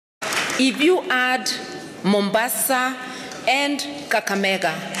if you add Mombasa and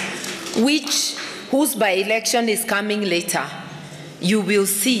Kakamega, whose by-election is coming later, you will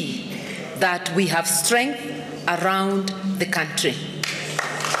see that we have strength around the country.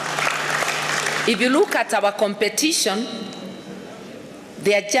 If you look at our competition,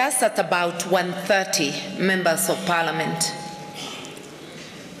 they are just at about 130 members of parliament.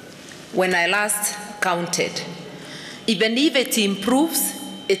 When I last counted, even if it improves,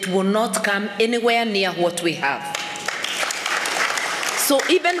 it will not come anywhere near what we have. So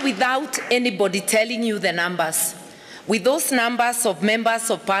even without anybody telling you the numbers, with those numbers of members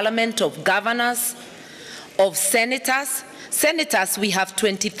of parliament, of governors, of senators, we have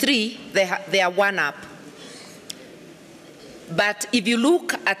 23, they are one up. But if you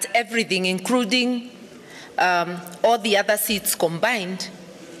look at everything, including all the other seats combined,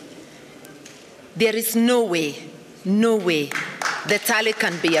 there is no way the tally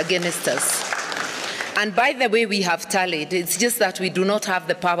can be against us. And by the way we have tallied, it's just that we do not have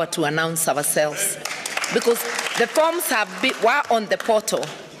the power to announce ourselves. Because the forms were on the portal,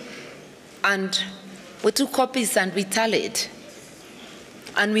 and we took copies and we tallied.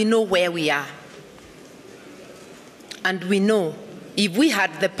 And we know where we are. And we know if we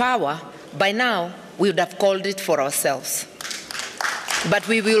had the power, by now we would have called it for ourselves. But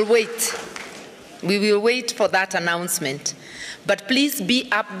we will wait. We will wait for that announcement. But please be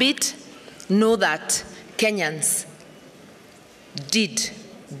upbeat. Know that Kenyans did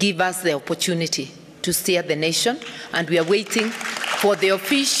give us the opportunity to steer the nation, and we are waiting for the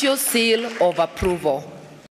official seal of approval.